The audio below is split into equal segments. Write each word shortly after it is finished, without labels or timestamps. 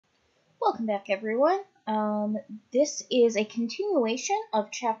Welcome back, everyone. This is a continuation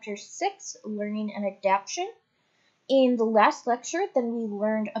of Chapter 6, Learning and Adaptation. In the last lecture, then we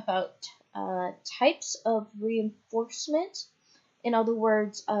learned about types of reinforcement. In other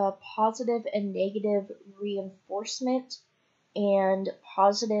words, positive and negative reinforcement and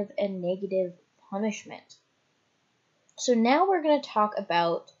positive and negative punishment. So now we're going to talk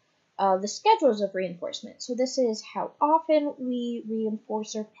about the schedules of reinforcement. So this is how often we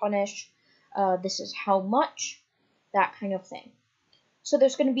reinforce or punish. This is how much, that kind of thing. So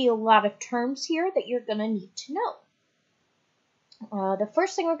there's going to be a lot of terms here that you're going to need to know. The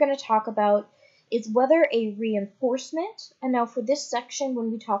first thing we're going to talk about is whether a reinforcement, and now for this section, when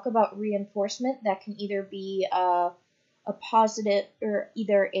we talk about reinforcement, that can either be a positive or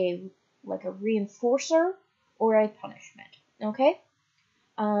either a reinforcer or a punishment, okay?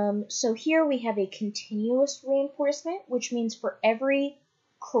 So here we have a continuous reinforcement, which means for every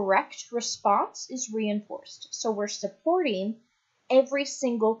correct response is reinforced. So we're supporting every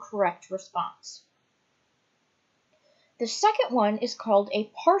single correct response. The second one is called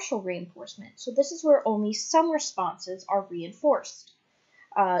a partial reinforcement. So this is where only some responses are reinforced.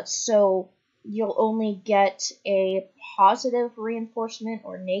 So you'll only get a positive reinforcement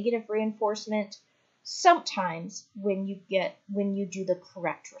or negative reinforcement sometimes when you do the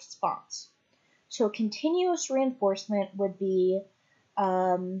correct response. So continuous reinforcement would be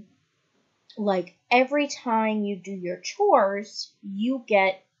like every time you do your chores, you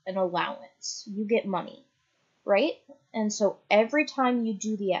get an allowance, you get money, right? And so every time you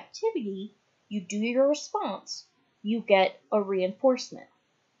do the activity, you do your response, you get a reinforcement.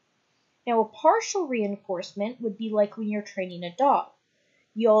 Now a partial reinforcement would be like when you're training a dog.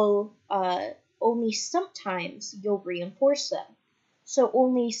 You'll only sometimes you'll reinforce them. So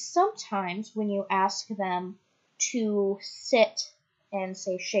only sometimes when you ask them to sit and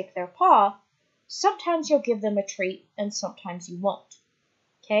say shake their paw, sometimes you'll give them a treat and sometimes you won't.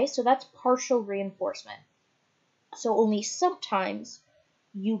 Okay, so that's partial reinforcement. So only sometimes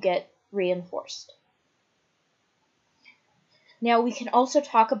you get reinforced. Now we can also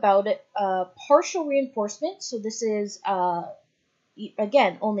talk about partial reinforcement. So this is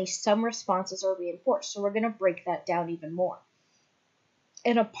again, only some responses are reinforced, so we're going to break that down even more.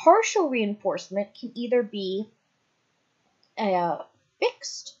 And a partial reinforcement can either be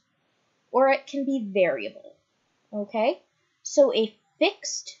fixed or it can be variable, okay? So a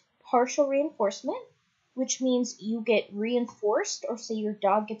fixed partial reinforcement, which means you get reinforced, or say your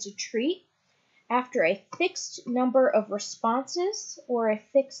dog gets a treat, after a fixed number of responses or a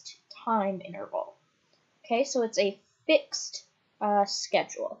fixed time interval, okay? So it's a fixed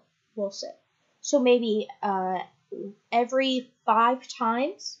schedule, we'll say. So maybe every 5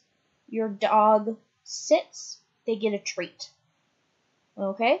 times your dog sits, they get a treat.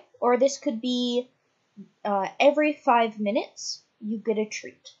 Okay? Or this could be every 5 minutes you get a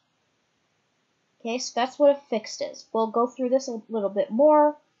treat. Okay, so that's what a fixed is. We'll go through this a little bit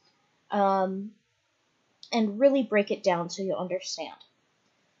more and really break it down so you'll understand.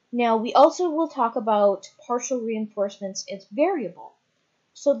 Now, we also will talk about partial reinforcements as variable.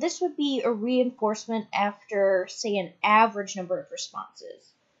 So this would be a reinforcement after, say, an average number of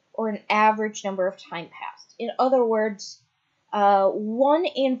responses or an average number of time passed. In other words, 1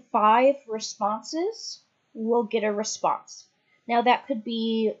 in 5 responses will get a response. Now, that could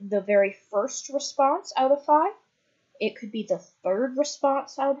be the very first response out of 5. It could be the third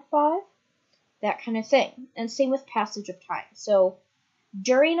response out of 5, that kind of thing. And same with passage of time. So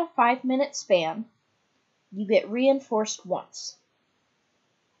during a 5-minute span, you get reinforced once.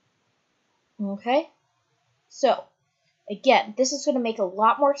 Okay? So, again, this is going to make a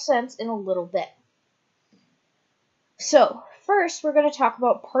lot more sense in a little bit. So, first, we're going to talk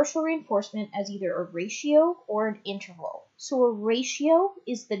about partial reinforcement as either a ratio or an interval. So, a ratio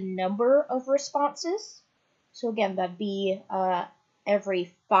is the number of responses. So, again, that'd be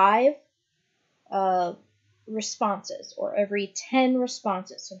every 5 responses or every 10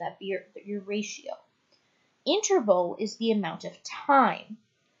 responses. So that'd be your ratio. Interval is the amount of time.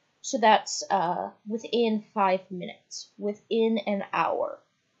 So that's within 5 minutes, within an hour,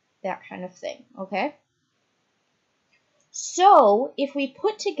 that kind of thing, okay? So if we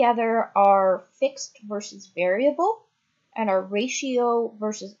put together our fixed versus variable and our ratio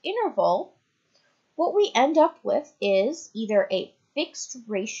versus interval, what we end up with is either a fixed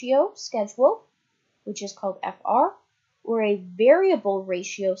ratio schedule, which is called FR, or a variable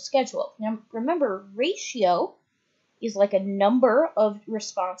ratio schedule. Now, remember, ratio is like a number of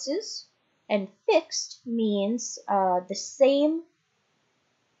responses, and fixed means the same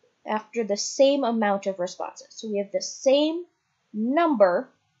after the same amount of responses. So we have the same number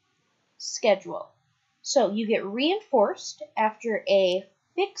schedule. So you get reinforced after a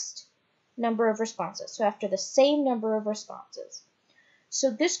fixed number of responses, so after the same number of responses.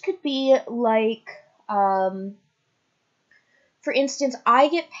 So this could be like, for instance, I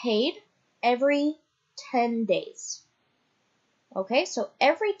get paid every 10 days. Okay, so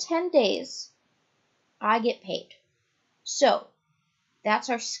every 10 days, I get paid. So that's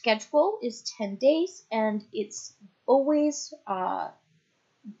our schedule, is 10 days, and it's always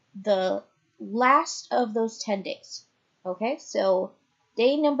the last of those 10 days. Okay, so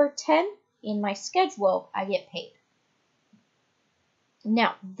day number 10 in my schedule, I get paid.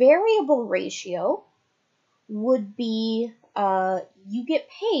 Now, variable ratio would be you get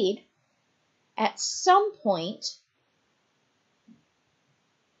paid at some point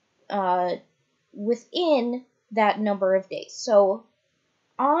within that number of days. So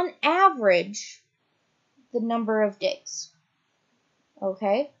on average, the number of days.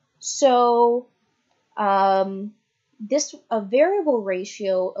 Okay, so this a variable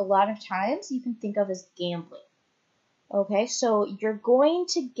ratio a lot of times you can think of as gambling. Okay, so you're going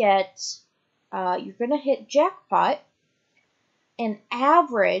to get you're going to hit jackpot, and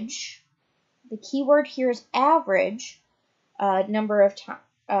average, the keyword here is average, number of times,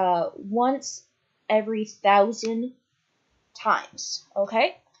 once every 1,000 times.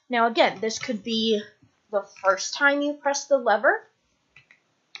 Okay, now again, this could be the first time you press the lever,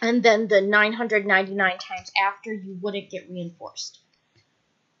 and then the 999 times after you wouldn't get reinforced.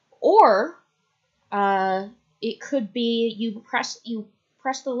 Or it could be you press the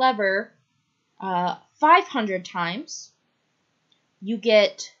lever 500 times, you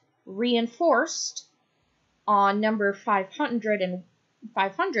get reinforced on number 500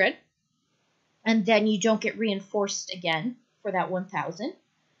 and then you don't get reinforced again for that 1,000.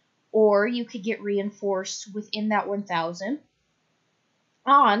 Or you could get reinforced within that 1,000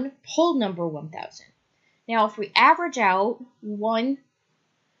 on pull number 1,000. Now, if we average out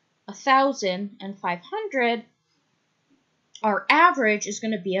 1,000 and 500, our average is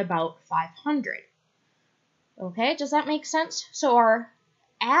going to be about 500. Okay, does that make sense? So our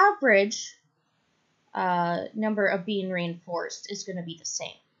average number of being reinforced is going to be the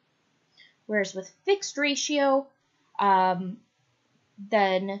same. Whereas with fixed ratio, then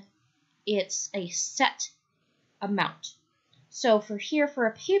it's a set amount. So for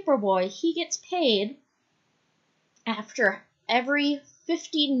a paper boy, he gets paid after every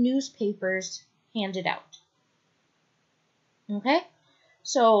 50 newspapers handed out. Okay?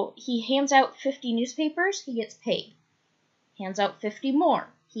 So he hands out 50 newspapers, he gets paid. Hands out 50 more,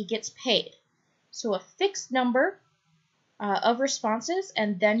 he gets paid. So a fixed number of responses,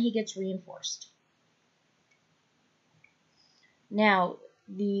 and then he gets reinforced. Now,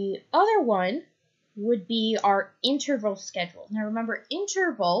 the other one would be our interval schedule. Now remember,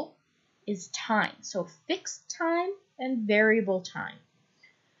 interval is time. So fixed time and variable time.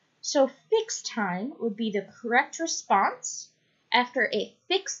 So fixed time would be the correct response after a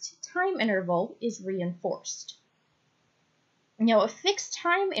fixed time interval is reinforced. Now, a fixed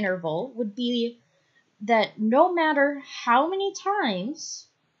time interval would be that no matter how many times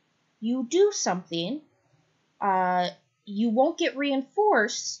you do something, you won't get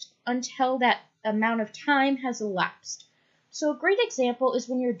reinforced until that amount of time has elapsed. So a great example is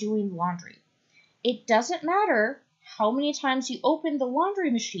when you're doing laundry. It doesn't matter how many times you open the laundry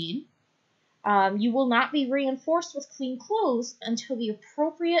machine, you will not be reinforced with clean clothes until the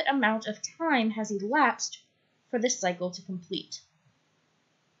appropriate amount of time has elapsed for the cycle to complete.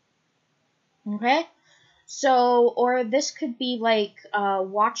 Okay? So, or this could be like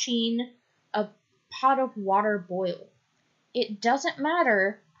watching a pot of water boil. It doesn't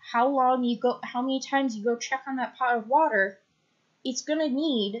matter how many times you go check on that pot of water, it's going to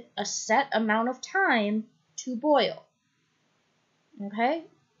need a set amount of time to boil. Okay?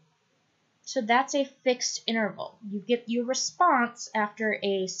 So that's a fixed interval. You get your response after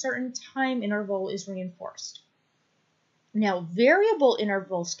a certain time interval is reinforced. Now, variable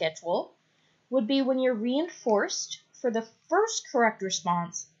interval schedule would be when you're reinforced for the first correct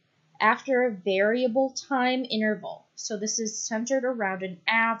response after a variable time interval. So this is centered around an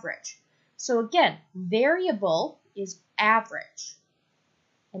average. So again, variable is average,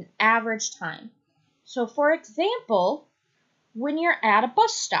 an average time. So for example, when you're at a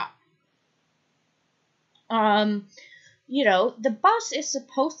bus stop, the bus is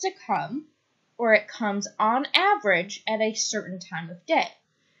supposed to come, or it comes on average at a certain time of day.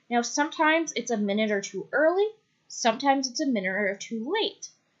 Now, sometimes it's a minute or two early, sometimes it's a minute or two late,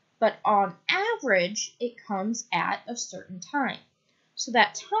 but on average, it comes at a certain time. So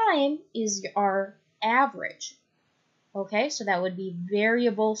that time is our average. Okay, so that would be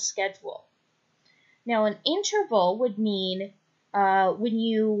variable schedule. Now, an interval would mean when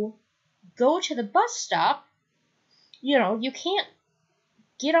you go to the bus stop, you can't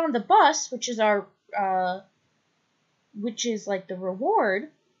get on the bus, which is like the reward,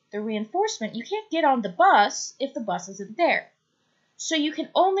 the reinforcement. You can't get on the bus if the bus isn't there. So you can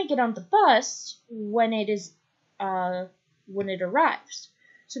only get on the bus when it arrives.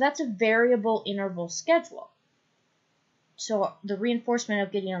 So that's a variable interval schedule. So the reinforcement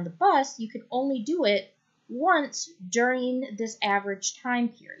of getting on the bus, you can only do it once during this average time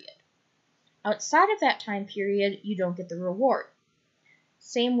period. Outside of that time period, you don't get the reward.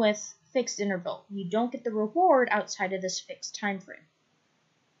 Same with fixed interval. You don't get the reward outside of this fixed time frame.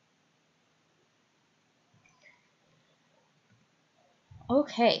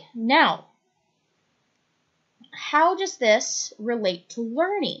 Okay, now, how does this relate to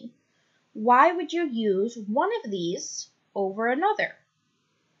learning? Why would you use one of these over another?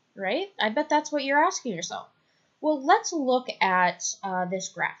 Right? I bet that's what you're asking yourself. Well, let's look at this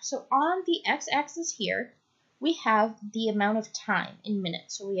graph. So on the x-axis here, we have the amount of time in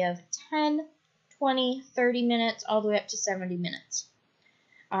minutes. So we have 10, 20, 30 minutes, all the way up to 70 minutes.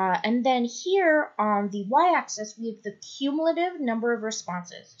 And then here on the y-axis, we have the cumulative number of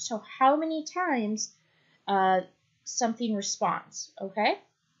responses. So how many times something responds, okay?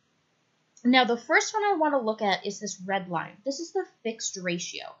 Now, the first one I want to look at is this red line. This is the fixed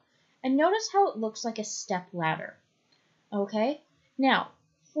ratio. And notice how it looks like a step ladder, okay? Now,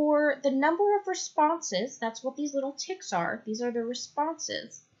 for the number of responses, that's what these little ticks are. These are the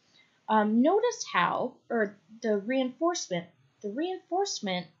responses. Notice how, or the reinforcement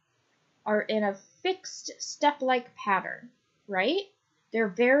are in a fixed step-like pattern, right? They're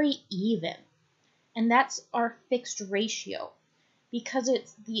very even. And that's our fixed ratio because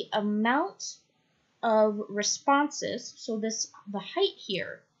it's the amount of responses. So the height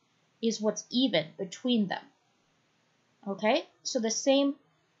here is what's even between them. Okay? So the same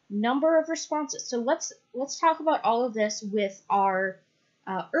number of responses. So let's talk about all of this with our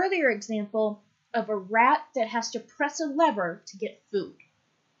earlier example of a rat that has to press a lever to get food.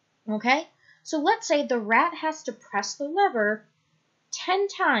 Okay? So let's say the rat has to press the lever 10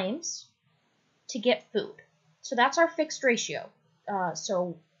 times to get food. So that's our fixed ratio.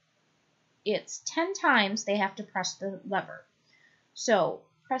 So it's 10 times they have to press the lever. So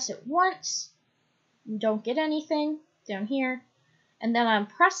press it once, you don't get anything down here. And then on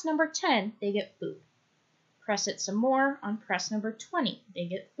press number 10, they get food. Press it some more on press number 20, they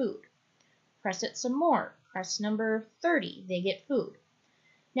get food. Press it some more, press number 30, they get food.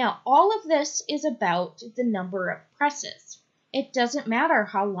 Now, all of this is about the number of presses. It doesn't matter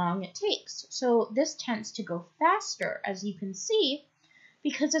how long it takes. So this tends to go faster, as you can see,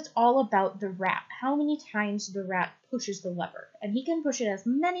 because it's all about the rat, how many times the rat pushes the lever. And he can push it as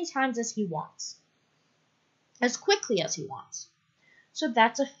many times as he wants, as quickly as he wants. So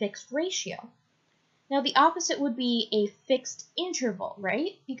that's a fixed ratio. Now the opposite would be a fixed interval,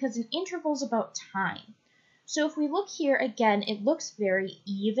 right? Because an interval is about time. So if we look here again, it looks very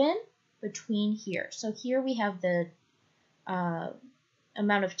even between here. So here we have the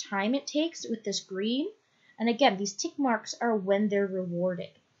amount of time it takes with this green. And again, these tick marks are when they're rewarded.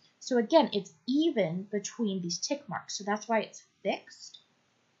 So again, it's even between these tick marks. So that's why it's fixed.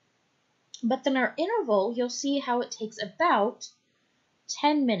 But then our interval, you'll see how it takes about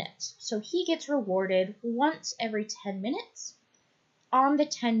 10 minutes. So he gets rewarded once every 10 minutes on the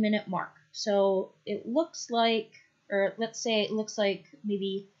 10-minute mark. So it looks like, or let's say it looks like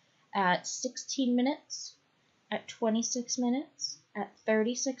maybe at 16 minutes, at 26 minutes, at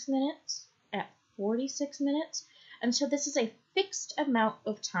 36 minutes, at 46 minutes. And so this is a fixed amount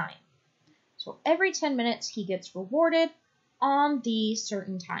of time. So every 10 minutes he gets rewarded on the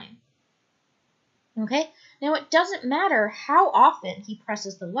certain time. Okay, now it doesn't matter how often he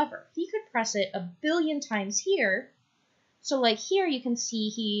presses the lever. He could press it 1 billion times here. So like here you can see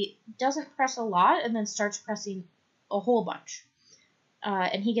he doesn't press a lot and then starts pressing a whole bunch.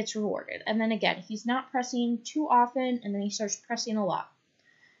 And he gets rewarded. And then again, he's not pressing too often and then he starts pressing a lot.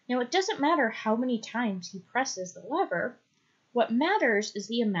 Now it doesn't matter how many times he presses the lever. What matters is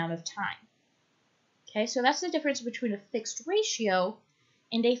the amount of time. Okay, so that's the difference between a fixed ratio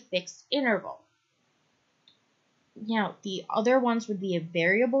and a fixed interval. Now, the other ones would be a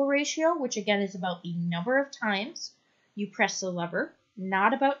variable ratio, which again is about the number of times you press the lever,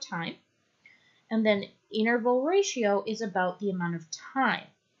 not about time. And then interval ratio is about the amount of time.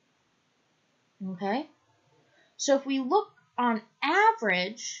 Okay? So if we look on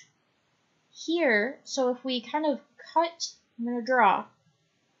average here, so if we kind of cut, I'm going to draw,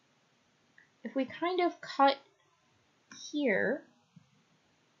 if we kind of cut here,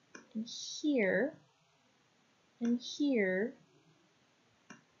 and here, and here,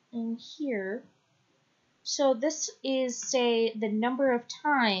 and here. So this is, say, the number of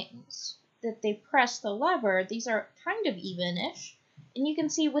times that they press the lever. These are kind of even-ish. And you can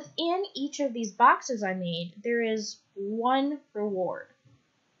see within each of these boxes I made, there is one reward.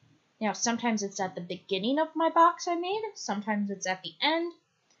 Now, sometimes it's at the beginning of my box I made, sometimes it's at the end,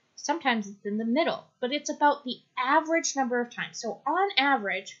 sometimes it's in the middle, but it's about the average number of times. So on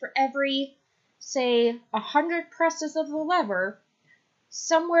average, for every, say, 100 presses of the lever,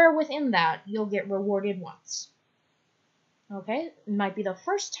 somewhere within that, you'll get rewarded once. Okay, it might be the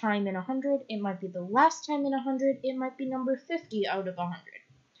first time in 100, it might be the last time in 100, it might be number 50 out of 100.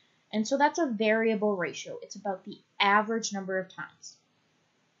 And so that's a variable ratio. It's about the average number of times.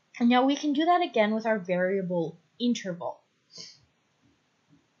 And now we can do that again with our variable interval,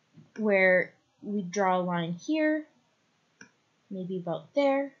 where we draw a line here, maybe about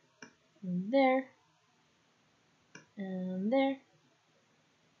there, and there, and there,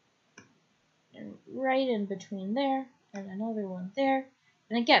 and right in between there, and another one there.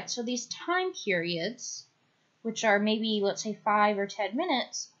 And again, so these time periods, which are maybe, let's say, 5 or 10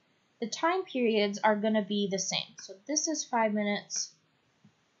 minutes, the time periods are going to be the same. So this is 5 minutes,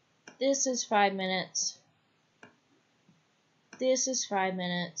 this is 5 minutes, this is 5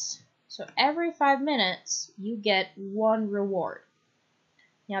 minutes. So every 5 minutes, you get one reward.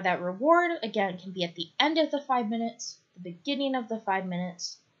 Now that reward, again, can be at the end of the 5 minutes, the beginning of the 5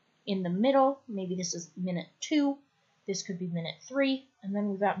 minutes, in the middle, maybe this is minute 2, this could be minute 3, and then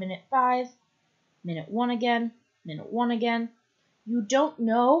we've got minute 5, minute 1 again, minute 1 again. You don't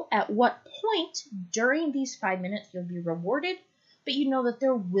know at what point during these 5 minutes you'll be rewarded, but you know that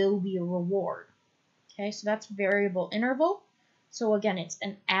there will be a reward. Okay, so that's variable interval. So again, it's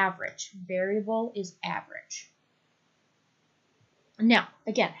an average. Variable is average. Now,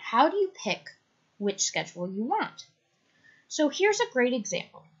 again, how do you pick which schedule you want? So here's a great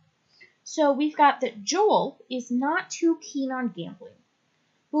example. So we've got that Joel is not too keen on gambling,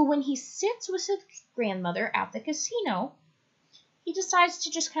 but when he sits with his grandmother at the casino, he decides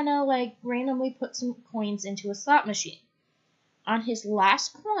to just kind of like randomly put some coins into a slot machine. On his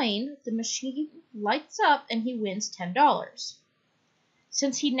last coin, the machine lights up and he wins $10.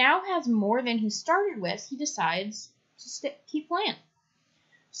 Since he now has more than he started with, he decides to keep playing.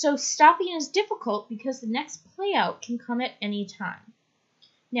 So stopping is difficult because the next playout can come at any time.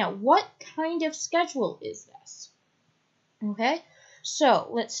 Now, what kind of schedule is this? Okay, so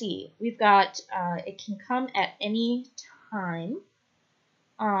let's see. We've got, it can come at any time.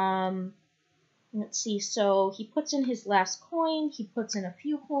 Let's see, so he puts in his last coin, he puts in a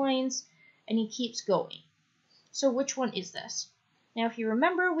few coins, and he keeps going. So which one is this? Now, if you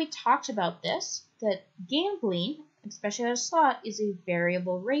remember, we talked about this, that gambling, especially at a slot, is a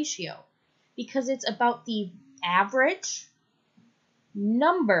variable ratio because it's about the average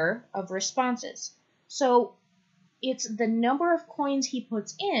number of responses. So it's the number of coins he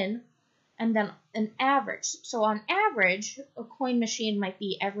puts in and then an average. So on average, a coin machine might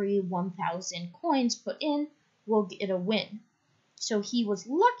be every 1,000 coins put in, will get a win. So he was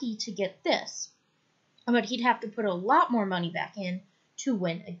lucky to get this, but he'd have to put a lot more money back in to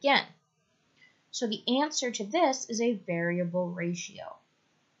win again. So the answer to this is a variable ratio.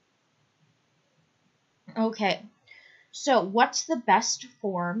 Okay, so what's the best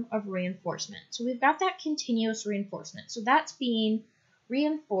form of reinforcement? So we've got that continuous reinforcement. So that's being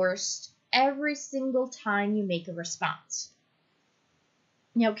reinforced every single time you make a response.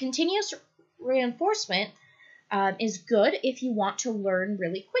 Now, continuous reinforcement is good if you want to learn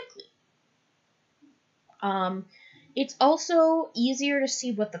really quickly. It's also easier to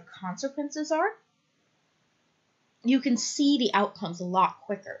see what the consequences are. You can see the outcomes a lot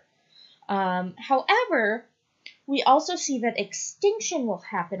quicker. However, we also see that extinction will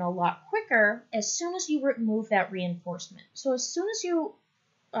happen a lot quicker as soon as you remove that reinforcement. So as soon as you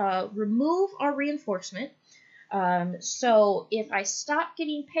remove our reinforcement, so if I stop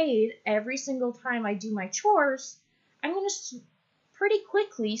getting paid every single time I do my chores, I'm going to pretty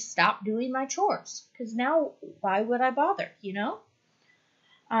quickly stop doing my chores, because now why would I bother, you know?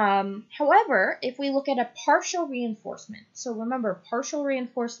 However, if we look at a partial reinforcement, so remember, partial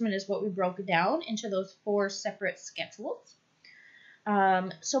reinforcement is what we broke down into those 4 separate schedules.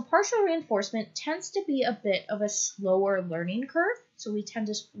 So partial reinforcement tends to be a bit of a slower learning curve, so we tend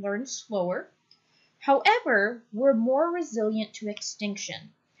to learn slower. However, we're more resilient to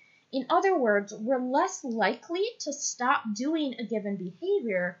extinction. In other words, we're less likely to stop doing a given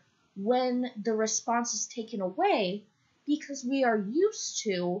behavior when the response is taken away, because we are used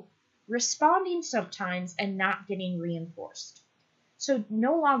to responding sometimes and not getting reinforced. So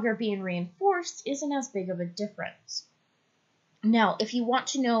no longer being reinforced isn't as big of a difference. Now, if you want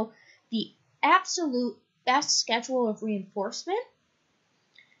to know the absolute best schedule of reinforcement,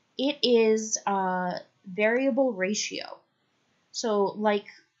 it is variable ratio. So like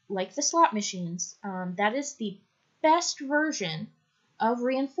the slot machines, that is the best version of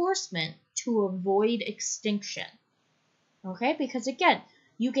reinforcement to avoid extinction. Okay, because again,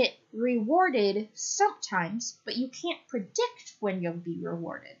 you get rewarded sometimes, but you can't predict when you'll be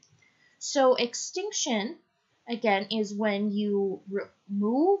rewarded. So extinction, again, is when you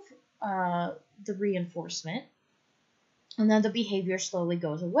remove the reinforcement and then the behavior slowly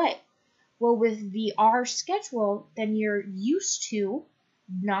goes away. Well, with the R schedule, then you're used to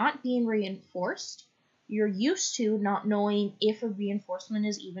not being reinforced. You're used to not knowing if a reinforcement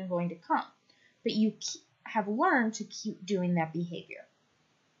is even going to come. But you have learned to keep doing that behavior.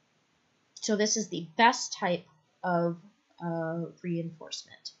 So this is the best type of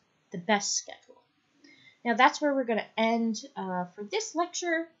reinforcement, the best schedule. Now that's where we're going to end for this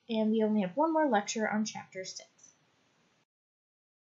lecture, and we only have one more lecture on Chapter 6.